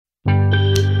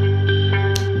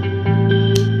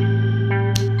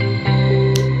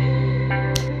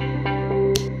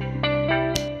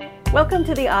Welcome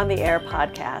to the On the Air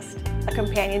podcast, a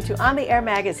companion to On the Air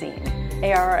magazine,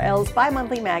 ARRL's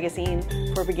bi-monthly magazine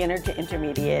for beginner to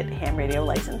intermediate ham radio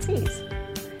licensees.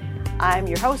 I'm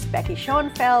your host, Becky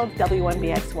Schoenfeld,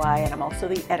 W1BXY, and I'm also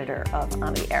the editor of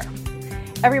On the Air.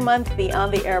 Every month, the On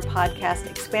the Air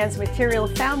podcast expands material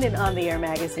found in On the Air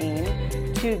magazine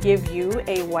to give you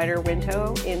a wider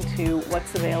window into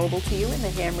what's available to you in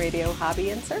the ham radio hobby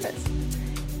and service.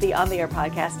 The On the Air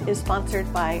podcast is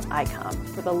sponsored by ICOM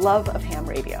for the love of ham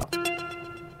radio.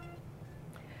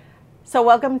 So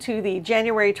welcome to the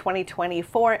January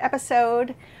 2024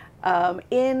 episode.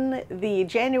 In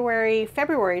the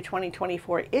February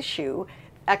 2024 issue,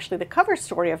 actually the cover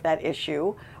story of that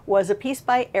issue was a piece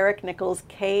by Eric Nichols,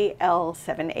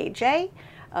 KL7AJ,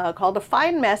 called A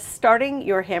Fine Mess, Starting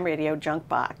Your Ham Radio Junk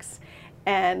Box.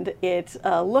 And it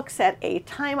looks at a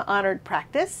time-honored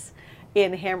practice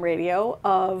in ham radio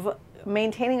of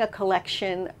maintaining a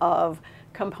collection of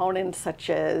components such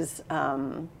as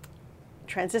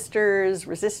transistors,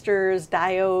 resistors,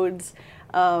 diodes,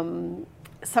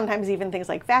 sometimes even things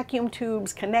like vacuum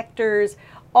tubes, connectors,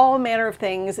 all manner of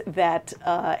things that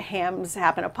hams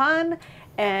happen upon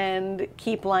and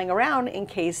keep lying around in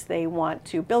case they want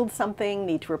to build something,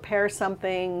 need to repair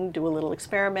something, do a little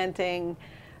experimenting.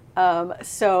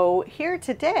 So here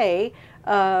today,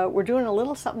 we're doing a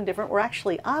little something different. We're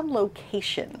actually on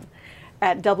location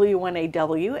at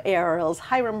W1AW, ARRL's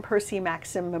Hiram Percy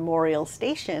Maxim Memorial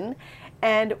Station,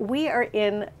 and we are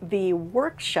in the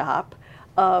workshop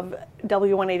of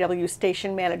W1AW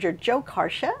station manager Joe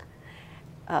Karsha,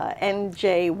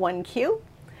 NJ1Q.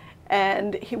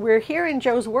 And we're here in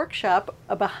Joe's workshop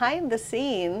behind the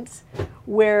scenes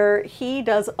where he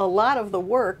does a lot of the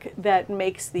work that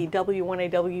makes the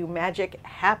W1AW magic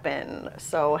happen.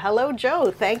 So hello, Joe.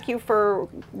 Thank you for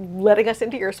letting us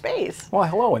into your space. Well,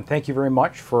 hello, and thank you very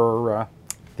much for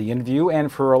the interview and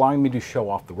for allowing me to show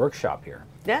off the workshop here.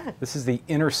 Yeah. This is the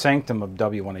inner sanctum of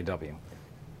W1AW.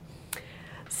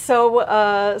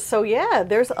 So yeah,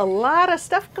 there's a lot of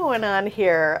stuff going on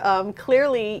here.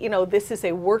 Clearly, you know, this is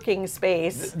a working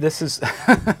space. This is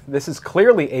this is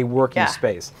clearly a working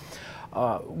space.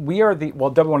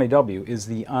 W1AW is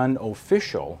the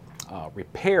unofficial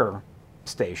repair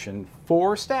station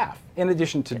for staff, in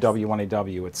addition to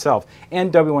W1AW itself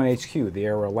and W1HQ, the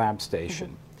ARRL lab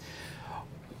station.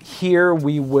 Here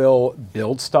we will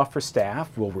build stuff for staff.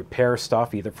 We'll repair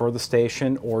stuff either for the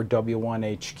station or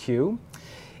W1HQ.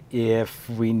 If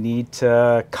we need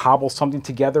to cobble something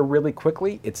together really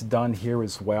quickly, it's done here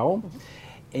as well.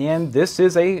 And this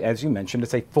is as you mentioned,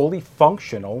 it's a fully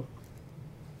functional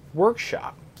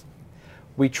workshop.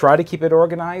 We try to keep it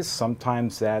organized.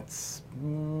 Sometimes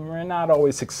we're not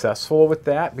always successful with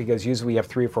that because usually we have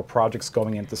 3 or 4 projects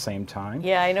going in at the same time.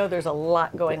 Yeah, I know there's a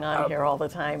lot going on here all the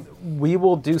time. We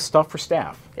will do stuff for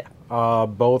staff,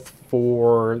 both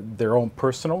for their own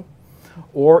personal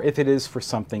or if it is for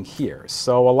something here.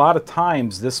 So a lot of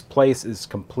times this place is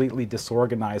completely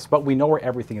disorganized, but we know where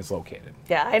everything is located.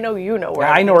 Yeah, I know you know where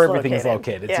I know where everything is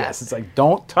located. Yeah. Yes, it's like,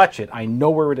 don't touch it. I know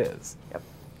where it is. Yep.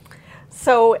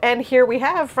 So, and here we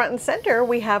have, front and center,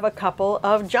 we have a couple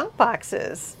of junk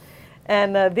boxes.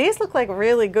 And these look like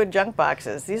really good junk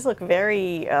boxes. These look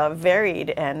very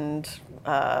varied and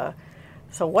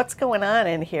so what's going on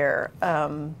in here?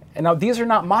 And now these are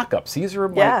not mock-ups. These are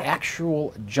my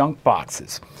actual junk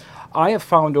boxes. I have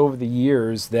found over the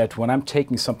years that when I'm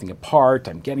taking something apart,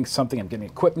 I'm getting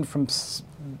equipment from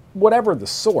whatever the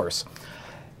source,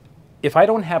 if I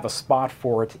don't have a spot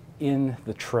for it in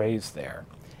the trays there,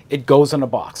 it goes in a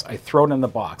box. I throw it in the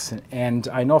box, and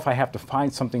I know if I have to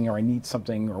find something or I need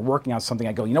something or working on something,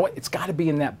 I go, you know what, it's got to be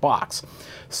in that box.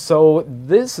 So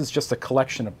this is just a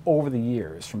collection of over the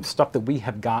years from stuff that we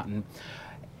have gotten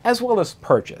as well as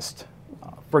purchased.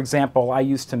 For example, I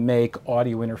used to make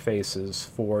audio interfaces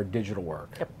for digital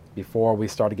work before we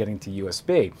started getting to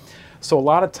USB. So a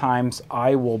lot of times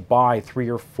I will buy 3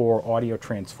 or 4 audio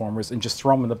transformers and just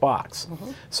throw them in the box.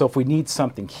 So if we need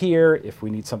something here, if we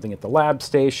need something at the lab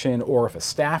station, or if a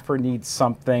staffer needs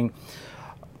something,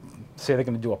 say they're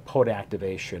going to do a POD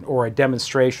activation or a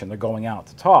demonstration, they're going out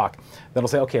to talk, then I'll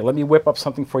say, okay, let me whip up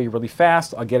something for you really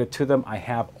fast. I'll get it to them. I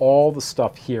have all the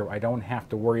stuff here. I don't have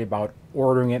to worry about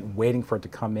ordering it, waiting for it to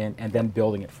come in, and then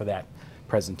building it for that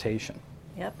presentation.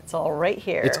 Yep, it's all right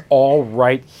here. It's all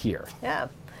right here. Yeah.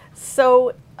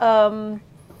 So,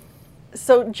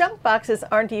 so junk boxes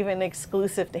aren't even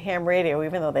exclusive to ham radio,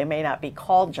 even though they may not be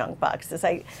called junk boxes.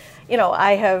 I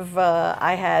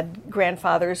had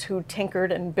grandfathers who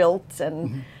tinkered and built,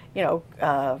 and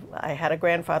I had a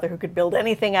grandfather who could build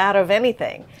anything out of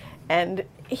anything, and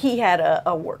he had a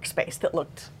workspace that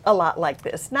looked a lot like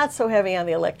this. Not so heavy on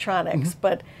the electronics,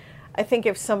 but I think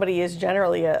if somebody is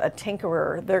generally a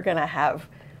tinkerer, they're going to have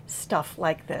stuff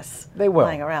like this They will.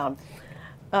 lying around.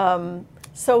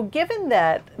 So given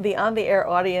that the On the Air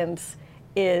audience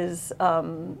is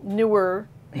newer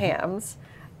hams,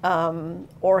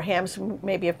 or hams who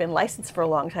maybe have been licensed for a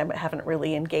long time but haven't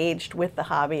really engaged with the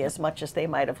hobby as much as they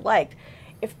might have liked,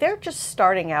 if they're just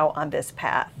starting out on this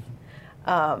path,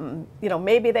 you know,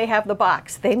 maybe they have the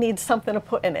box, they need something to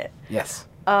put in it. Yes.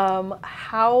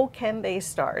 How can they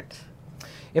start?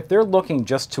 If they're looking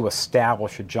just to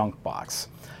establish a junk box,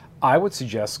 I would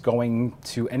suggest going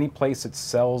to any place that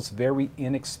sells very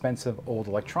inexpensive old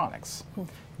electronics.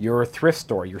 Your thrift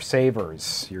store, your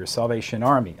Savers, your Salvation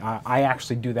Army. I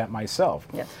actually do that myself.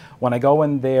 Yeah. When I go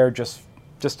in there just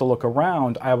to look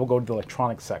around, I will go to the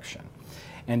electronics section.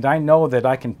 And I know that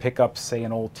I can pick up, say,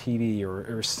 an old TV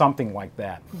or something like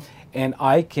that. And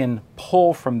I can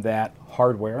pull from that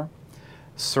hardware,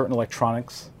 certain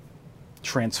electronics,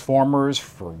 transformers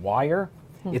for wire.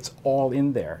 It's all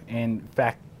in there. And in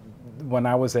fact, when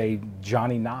I was a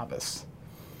Johnny novice,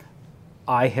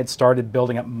 I had started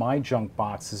building up my junk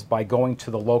boxes by going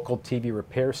to the local TV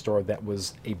repair store that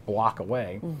was a block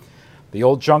away. The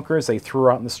old junkers, they threw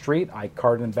out in the street, I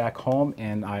carted them back home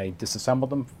and I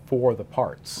disassembled them for the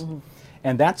parts.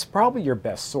 And that's probably your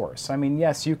best source. I mean,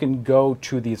 yes, you can go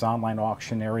to these online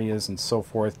auction areas and so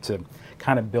forth to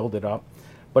kind of build it up.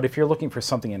 But if you're looking for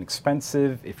something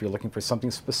inexpensive, if you're looking for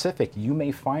something specific, you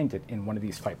may find it in one of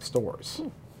these type stores.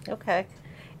 Okay.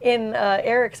 In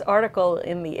Eric's article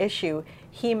in the issue,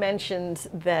 he mentions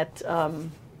that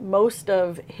most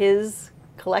of his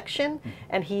collection,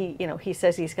 and he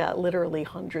says he's got literally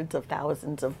hundreds of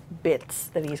thousands of bits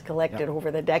that he's collected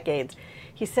over the decades.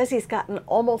 He says he's gotten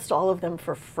almost all of them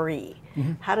for free.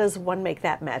 How does one make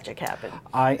that magic happen?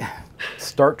 I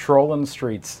start trolling the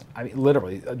streets. I mean,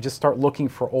 literally, just start looking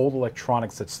for old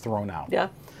electronics that's thrown out. Yeah.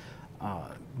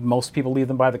 Most people leave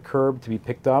them by the curb to be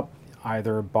picked up,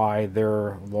 either by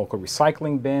their local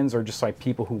recycling bins or just by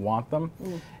people who want them.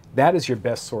 That is your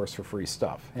best source for free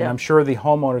stuff. And I'm sure the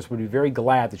homeowners would be very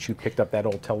glad that you picked up that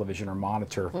old television or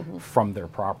monitor from their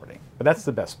property. But that's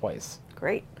the best place.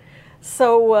 Great.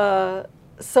 So,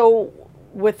 so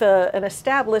with an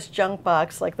established junk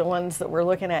box like the ones that we're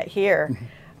looking at here,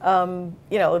 you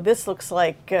know, this looks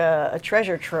like a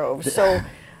treasure trove. So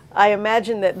I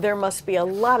imagine that there must be a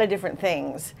lot of different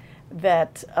things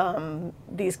that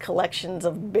these collections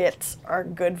of bits are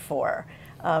good for.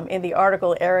 In the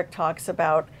article, Eric talks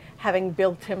about having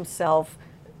built himself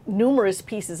numerous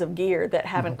pieces of gear that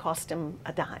haven't cost him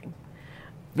a dime.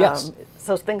 Yes.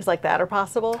 So things like that are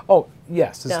possible? Oh,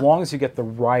 yes, as long as you get the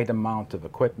right amount of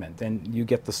equipment and you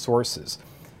get the sources.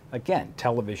 Again,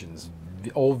 televisions,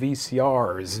 old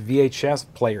VCRs, VHS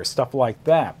players, stuff like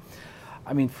that.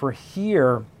 I mean, for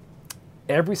here,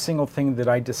 every single thing that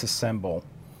I disassemble,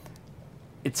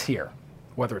 it's here.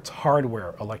 Whether it's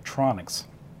hardware, electronics,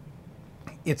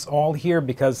 it's all here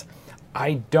because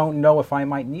I don't know if I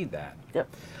might need that.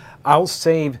 Yep. I'll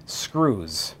save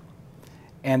screws.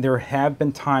 And there have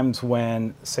been times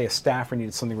when, say, a staffer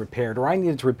needed something repaired, or I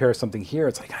needed to repair something here.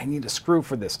 It's like, I need a screw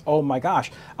for this. Oh my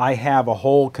gosh, I have a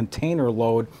whole container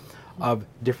load of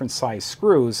different size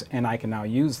screws, and I can now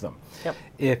use them. Yep.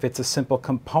 If it's a simple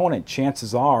component,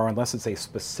 chances are, unless it's a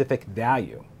specific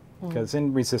value, because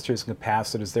in resistors and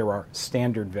capacitors there are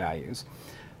standard values,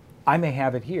 I may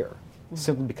have it here,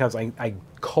 simply because I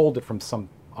culled it from some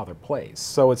other place.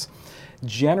 So it's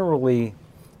generally,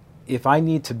 if I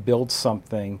need to build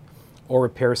something or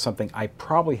repair something, I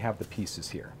probably have the pieces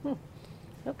here.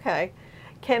 Okay.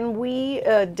 Can we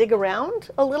dig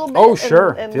around a little bit? Oh,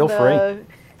 sure. Feel free.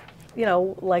 You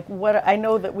know, like what, I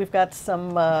know that we've got some,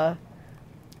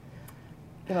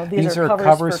 you know, these are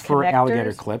covers for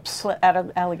alligator clips.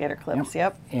 Alligator clips,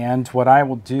 yep. And what I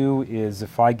will do is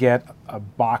if I get a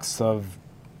box of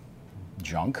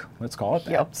junk, let's call it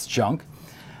that, it's junk,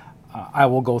 I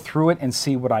will go through it and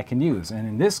see what I can use. And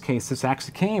in this case, this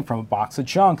actually came from a box of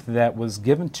junk that was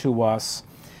given to us.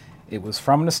 It was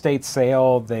from an estate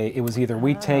sale. It was either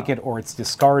we take it or it's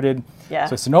discarded. Yeah.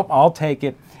 So I said, nope, I'll take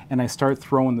it. And I start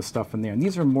throwing the stuff in there. And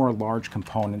these are more large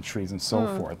componentries and so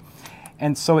forth.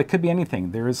 And so it could be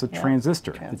anything. There is a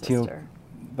transistor.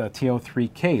 The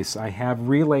TO3 case. I have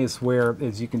relays where,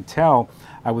 as you can tell,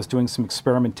 I was doing some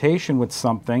experimentation with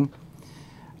something.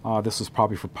 This was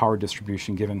probably for power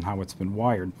distribution, given how it's been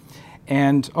wired.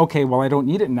 And, okay, well, I don't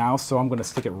need it now, so I'm going to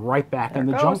stick it right back in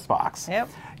the junk box. Yep.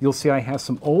 You'll see I have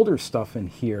some older stuff in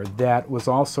here that was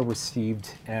also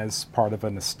received as part of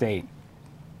an estate.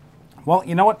 Well,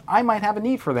 you know what? I might have a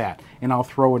need for that, and I'll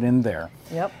throw it in there.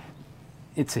 Yep.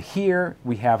 it's here,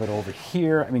 we have it over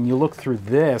here. I mean, you look through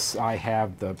this, I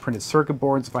have the printed circuit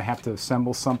boards if I have to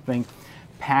assemble something,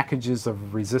 packages of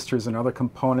resistors and other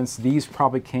components. These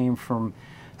probably came from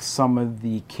some of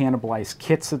the cannibalized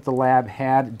kits that the lab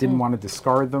had, didn't want to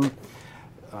discard them.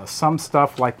 Some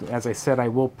stuff, like, as I said, I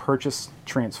will purchase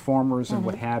transformers and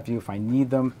what have you if I need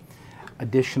them.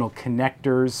 Additional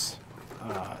connectors,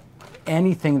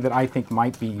 anything that I think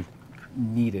might be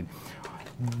needed.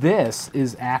 This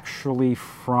is actually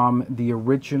from the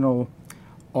original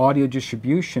audio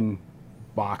distribution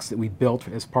box that we built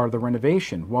as part of the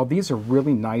renovation. Well, these are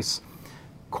really nice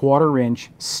 1/4-inch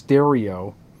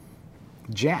stereo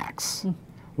jacks.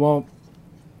 Well,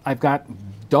 I've got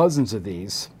dozens of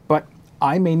these, but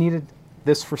I may need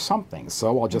this for something.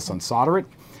 So I'll just unsolder it,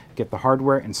 get the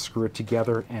hardware, and screw it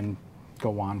together and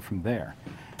go on from there.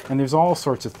 And there's all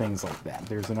sorts of things like that.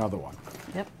 There's another one.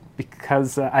 Yep.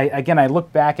 Because I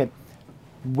look back at,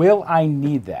 will I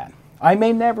need that? I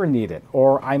may never need it,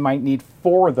 or I might need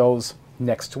 4 of those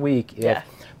next week if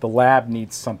the lab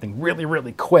needs something really,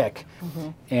 really quick,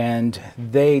 and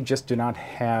they just do not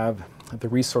have the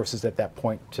resources at that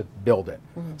point to build it.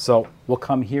 So we'll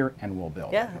come here and we'll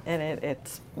build it. Yeah, and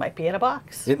it might be in a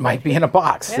box. It might be in a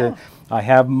box. Yeah. I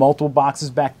have multiple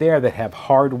boxes back there that have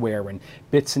hardware and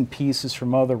bits and pieces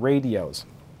from other radios.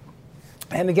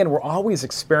 And again, we're always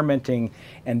experimenting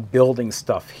and building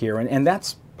stuff here, and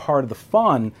that's part of the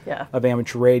fun of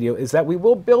amateur radio, is that we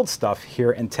will build stuff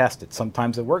here and test it.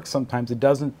 Sometimes it works, sometimes it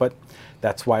doesn't, but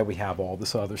that's why we have all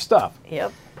this other stuff.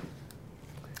 Yep.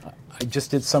 I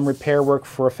just did some repair work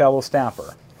for a fellow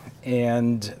staffer,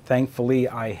 and thankfully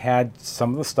I had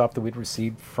some of the stuff that we'd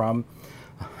received from,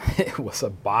 it was a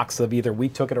box of either we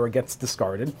took it or it gets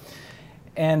discarded,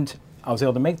 and I was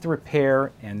able to make the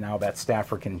repair, and now that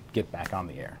staffer can get back on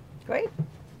the air. Great.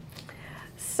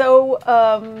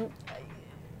 So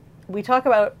we talk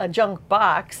about a junk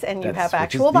box, and you have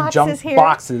actual boxes junk here.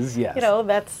 Boxes, yes. You know,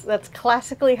 that's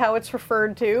classically how it's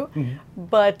referred to.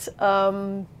 But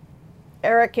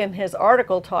Eric in his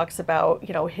article talks about,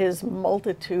 you know, his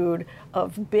multitude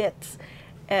of bits,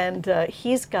 and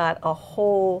he's got a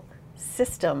whole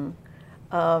system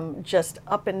just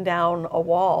up and down a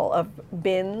wall of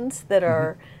bins that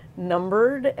are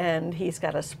numbered, and he's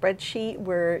got a spreadsheet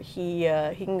where he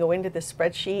can go into the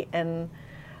spreadsheet and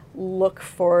look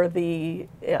for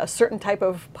a certain type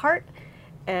of part,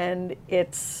 and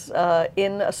it's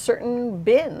in a certain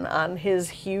bin on his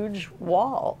huge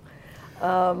wall.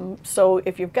 So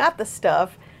if you've got the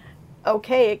stuff,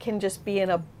 okay, it can just be in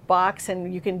a box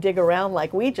and you can dig around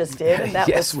like we just did. And that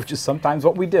yes, which is sometimes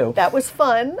what we do. That was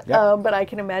fun, but I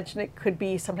can imagine it could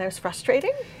be sometimes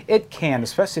frustrating. It can,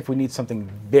 especially if we need something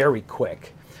very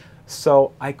quick.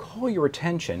 So I call your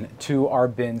attention to our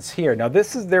bins here. Now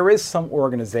there is some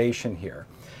organization here.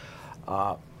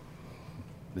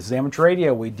 This is amateur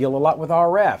radio. We deal a lot with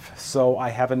RF. So I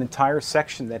have an entire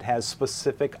section that has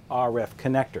specific RF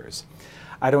connectors.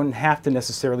 I don't have to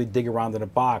necessarily dig around in a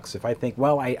box. If I think,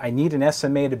 well, I need an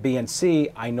SMA to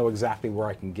BNC, I know exactly where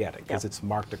I can get it because it's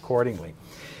marked accordingly.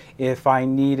 If I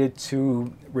needed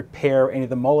to repair any of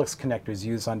the Molex connectors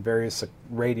used on various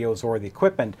radios or the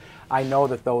equipment, I know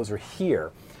that those are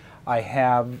here. I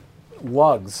have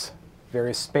lugs,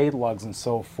 various spade lugs and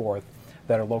so forth,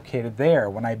 that are located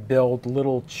there. When I build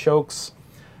little chokes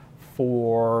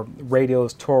for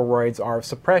radios, toroids, RF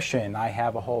suppression, I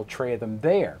have a whole tray of them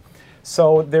there.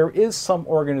 So there is some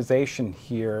organization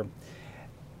here,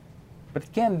 but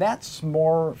again, that's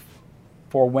more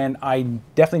for when I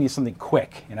definitely need something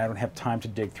quick and I don't have time to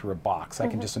dig through a box. I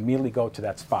can just immediately go to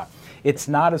that spot. It's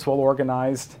not as well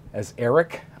organized as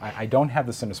Eric. I don't have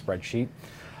this in a spreadsheet,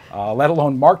 let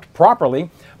alone marked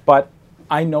properly, but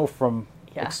I know from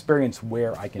experience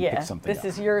where I can pick something up.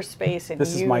 This is your space and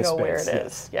this you is my know space, where it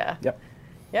is. yes. Yeah. Yep.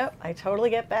 Yep, I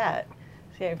totally get that.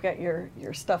 See, I've got your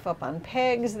stuff up on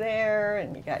pegs there,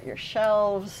 and you got your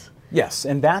shelves. Yes,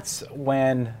 and that's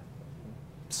when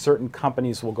certain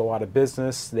companies will go out of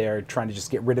business. They're trying to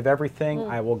just get rid of everything.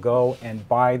 I will go and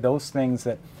buy those things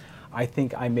that I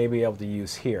think I may be able to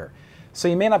use here. So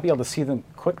you may not be able to see them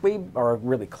quickly or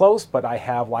really close, but I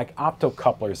have like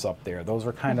optocouplers up there. Those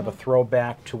are kind of a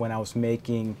throwback to when I was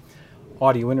making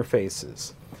audio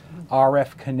interfaces.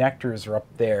 RF connectors are up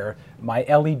there. My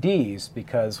LEDs,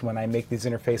 because when I make these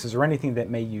interfaces or anything that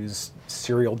may use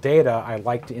serial data, I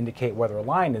like to indicate whether a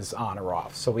line is on or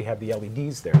off. So we have the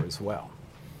LEDs there as well.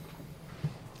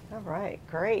 All right,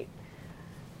 great.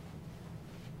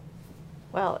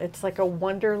 Well, it's like a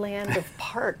wonderland of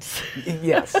parts.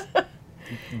 Yes.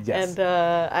 Yes. And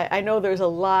I know there's a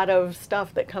lot of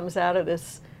stuff that comes out of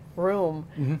this room.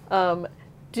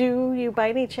 Do you by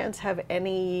any chance have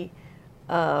any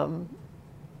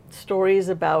stories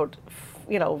about,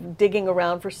 you know, digging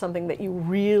around for something that you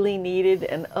really needed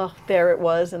and oh, there it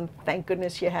was and thank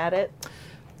goodness you had it?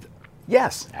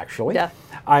 Yes, actually. Yeah.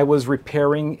 I was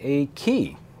repairing a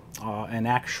key, an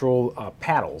actual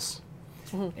paddles,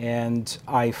 and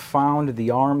I found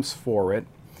the arms for it,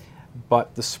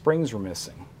 but the springs were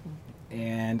missing.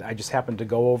 And I just happened to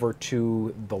go over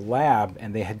to the lab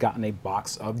and they had gotten a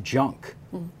box of junk.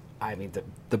 I mean,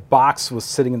 the box was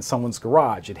sitting in someone's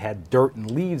garage. It had dirt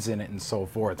and leaves in it and so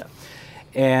forth.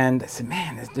 And I said,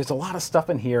 man, there's a lot of stuff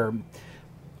in here.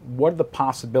 What are the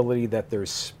possibility that there's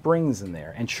springs in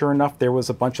there? And sure enough, there was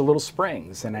a bunch of little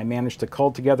springs. And I managed to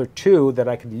cull together 2 that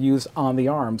I could use on the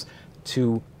arms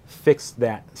to fix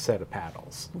that set of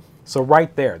paddles. So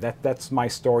right there, that's my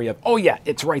story of, oh yeah,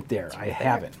 it's right there. I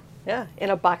have it. Yeah, in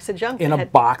a box of junk. In a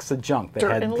box of junk that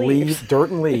had leaves.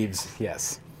 Dirt and leaves,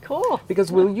 yes. Cool.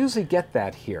 Because we'll usually get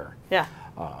that here. Yeah.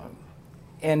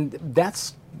 And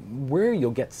that's where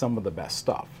you'll get some of the best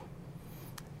stuff,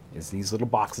 is these little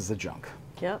boxes of junk.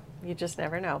 Yep, you just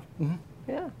never know.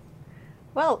 Yeah.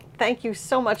 Well, thank you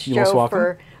so much, You're most Joe, welcome.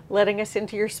 for letting us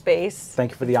into your space.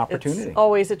 Thank you for the opportunity. It's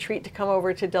always a treat to come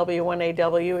over to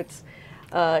W1AW. It's,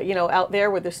 you know, out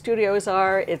there where the studios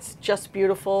are. It's just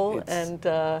beautiful,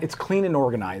 it's clean and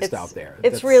organized out there.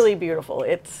 It's really beautiful.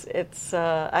 It's.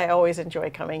 I always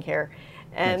enjoy coming here,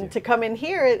 and to come in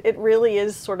here, it really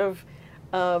is sort of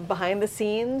behind the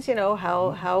scenes. You know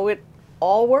how it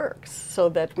all works, so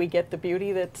that we get the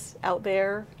beauty that's out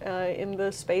there in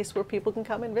the space where people can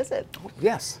come and visit.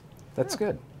 Yes, that's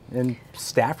good. And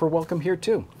staff are welcome here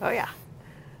too. Oh yeah.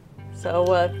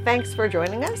 So thanks for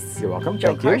joining us. You're welcome.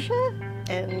 Joe Thank you. Karsha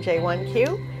and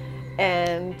J1Q,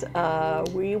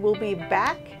 and we will be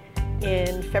back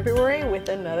in February with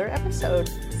another episode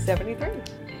 73.